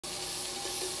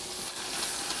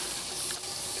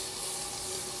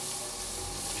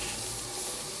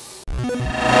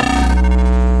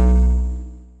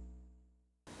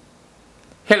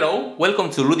Hello, welcome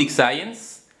to Ludic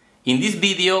Science. In this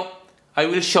video I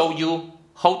will show you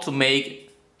how to make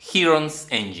Heron's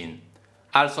engine,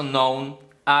 also known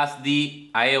as the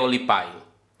Aeolipile.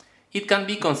 It can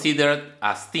be considered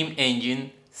a steam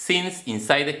engine since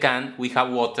inside the can we have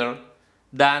water,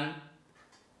 then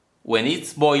when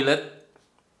it's boiled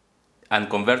and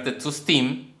converted to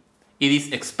steam, it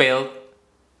is expelled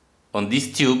on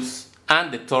these tubes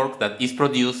and the torque that is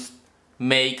produced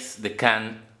makes the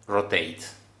can rotate.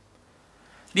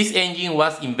 This engine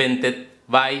was invented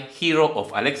by Hero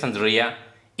of Alexandria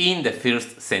in the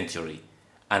 1st century,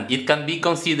 and it can be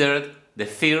considered the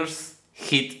first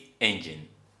heat engine.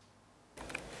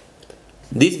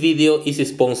 This video is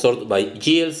sponsored by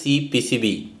GLC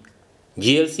PCB.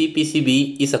 GLC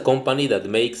PCB is a company that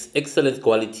makes excellent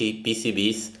quality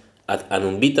PCBs at an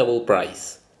unbeatable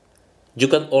price. You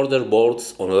can order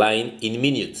boards online in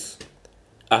minutes.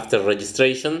 After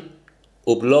registration,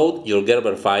 upload your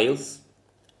Gerber files,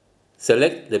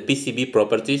 select the PCB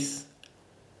properties,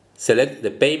 select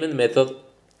the payment method,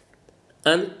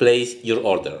 and place your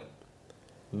order.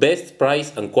 Best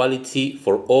price and quality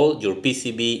for all your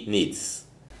PCB needs.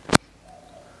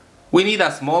 We need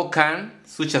a small can,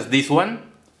 such as this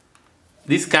one.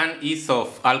 This can is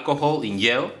of alcohol in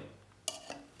gel.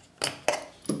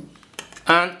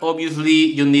 And obviously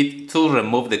you need to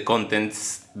remove the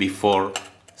contents before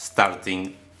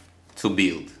starting to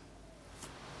build.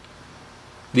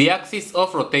 The axis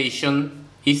of rotation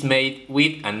is made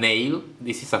with a nail.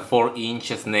 This is a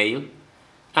 4-inch nail,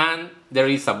 and there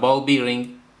is a ball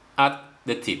bearing at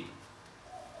the tip.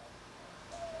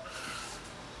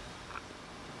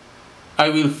 I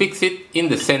will fix it in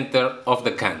the center of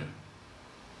the can.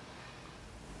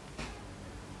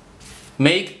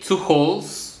 Make 2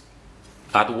 holes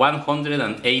at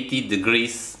 180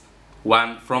 degrees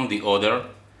one from the other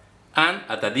and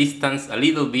at a distance a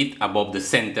little bit above the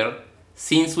center,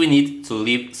 since we need to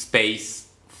leave space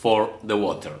for the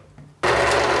water.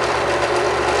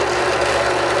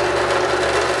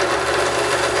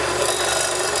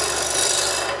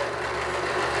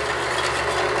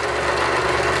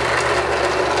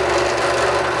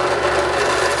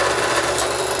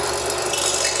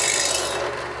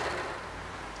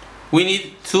 We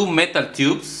need 2 metal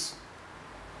tubes.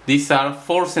 These are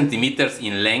 4 centimeters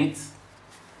in length.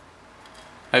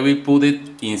 I will put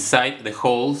it inside the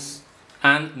holes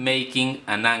and making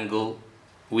an angle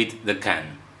with the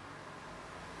can.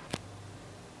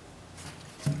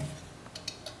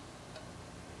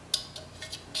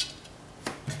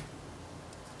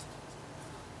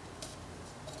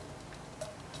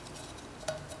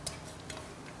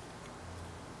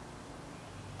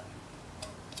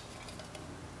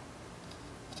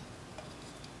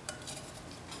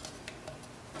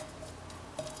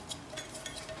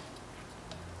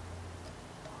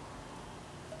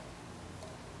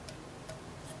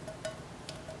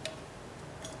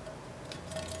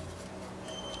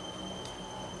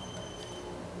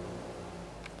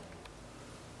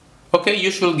 Okay,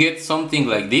 you should get something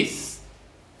like this.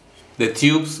 The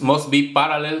tubes must be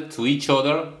parallel to each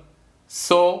other,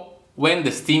 so when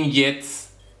the steam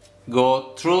jets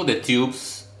go through the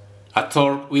tubes, a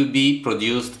torque will be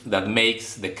produced that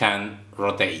makes the can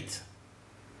rotate.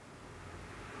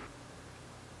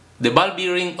 The ball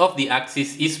bearing of the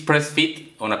axis is press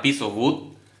fit on a piece of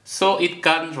wood, so it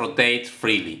can rotate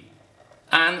freely,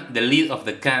 and the lid of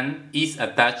the can is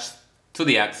attached to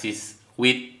the axis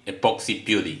with epoxy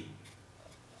putty.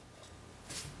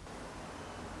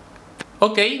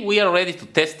 Okay, we are ready to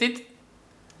test it.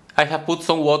 I have put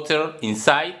some water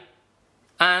inside,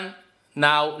 and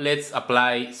now let's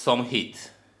apply some heat.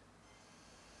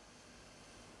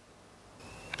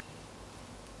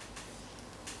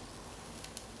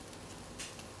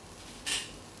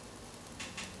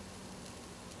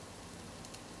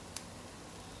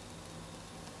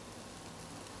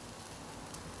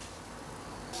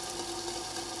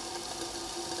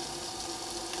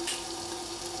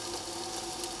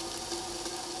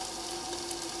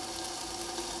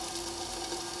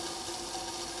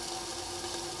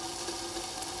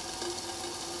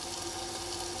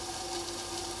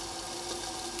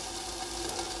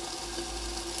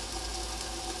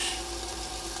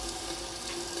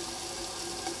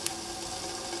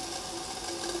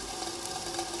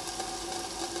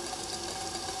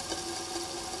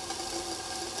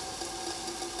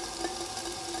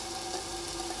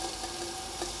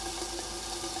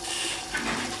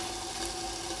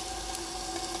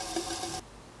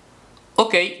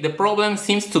 Okay, the problem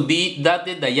seems to be that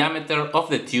the diameter of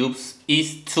the tubes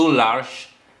is too large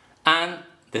and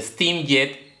the steam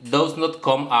jet does not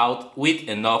come out with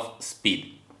enough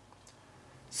speed.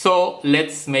 So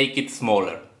let's make it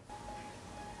smaller.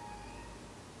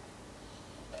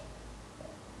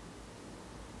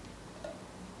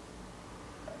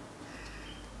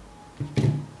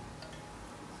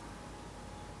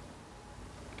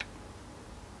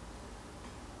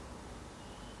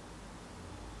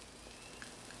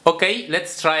 Okay,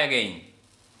 let's try again.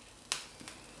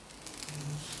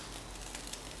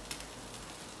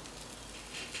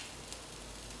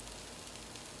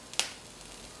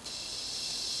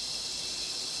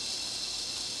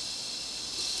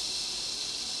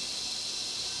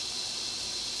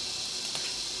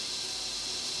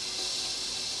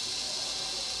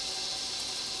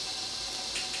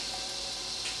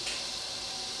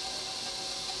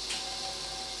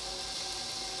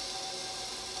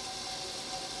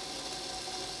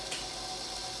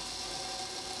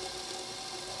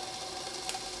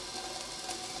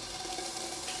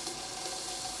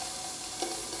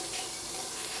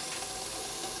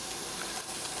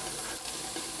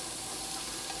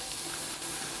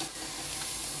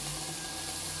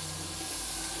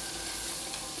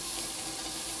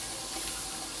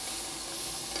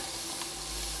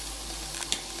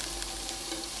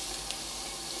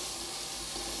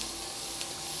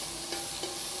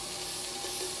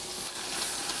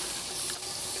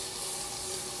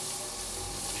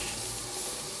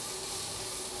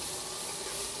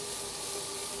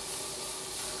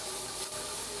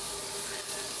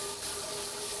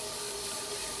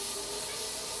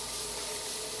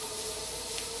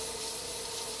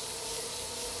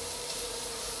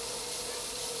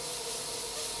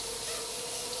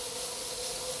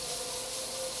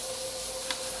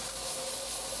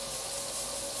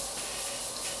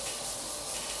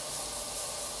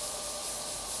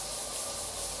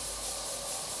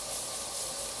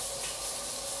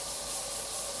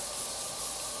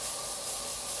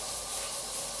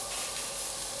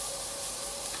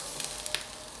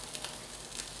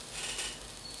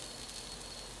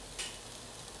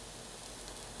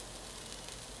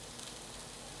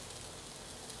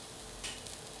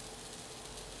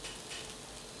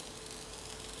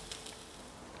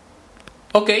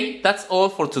 Okay, that's all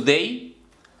for today.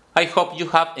 I hope you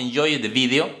have enjoyed the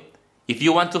video. If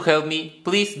you want to help me,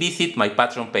 please visit my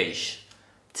Patreon page.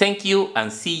 Thank you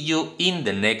and see you in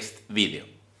the next video.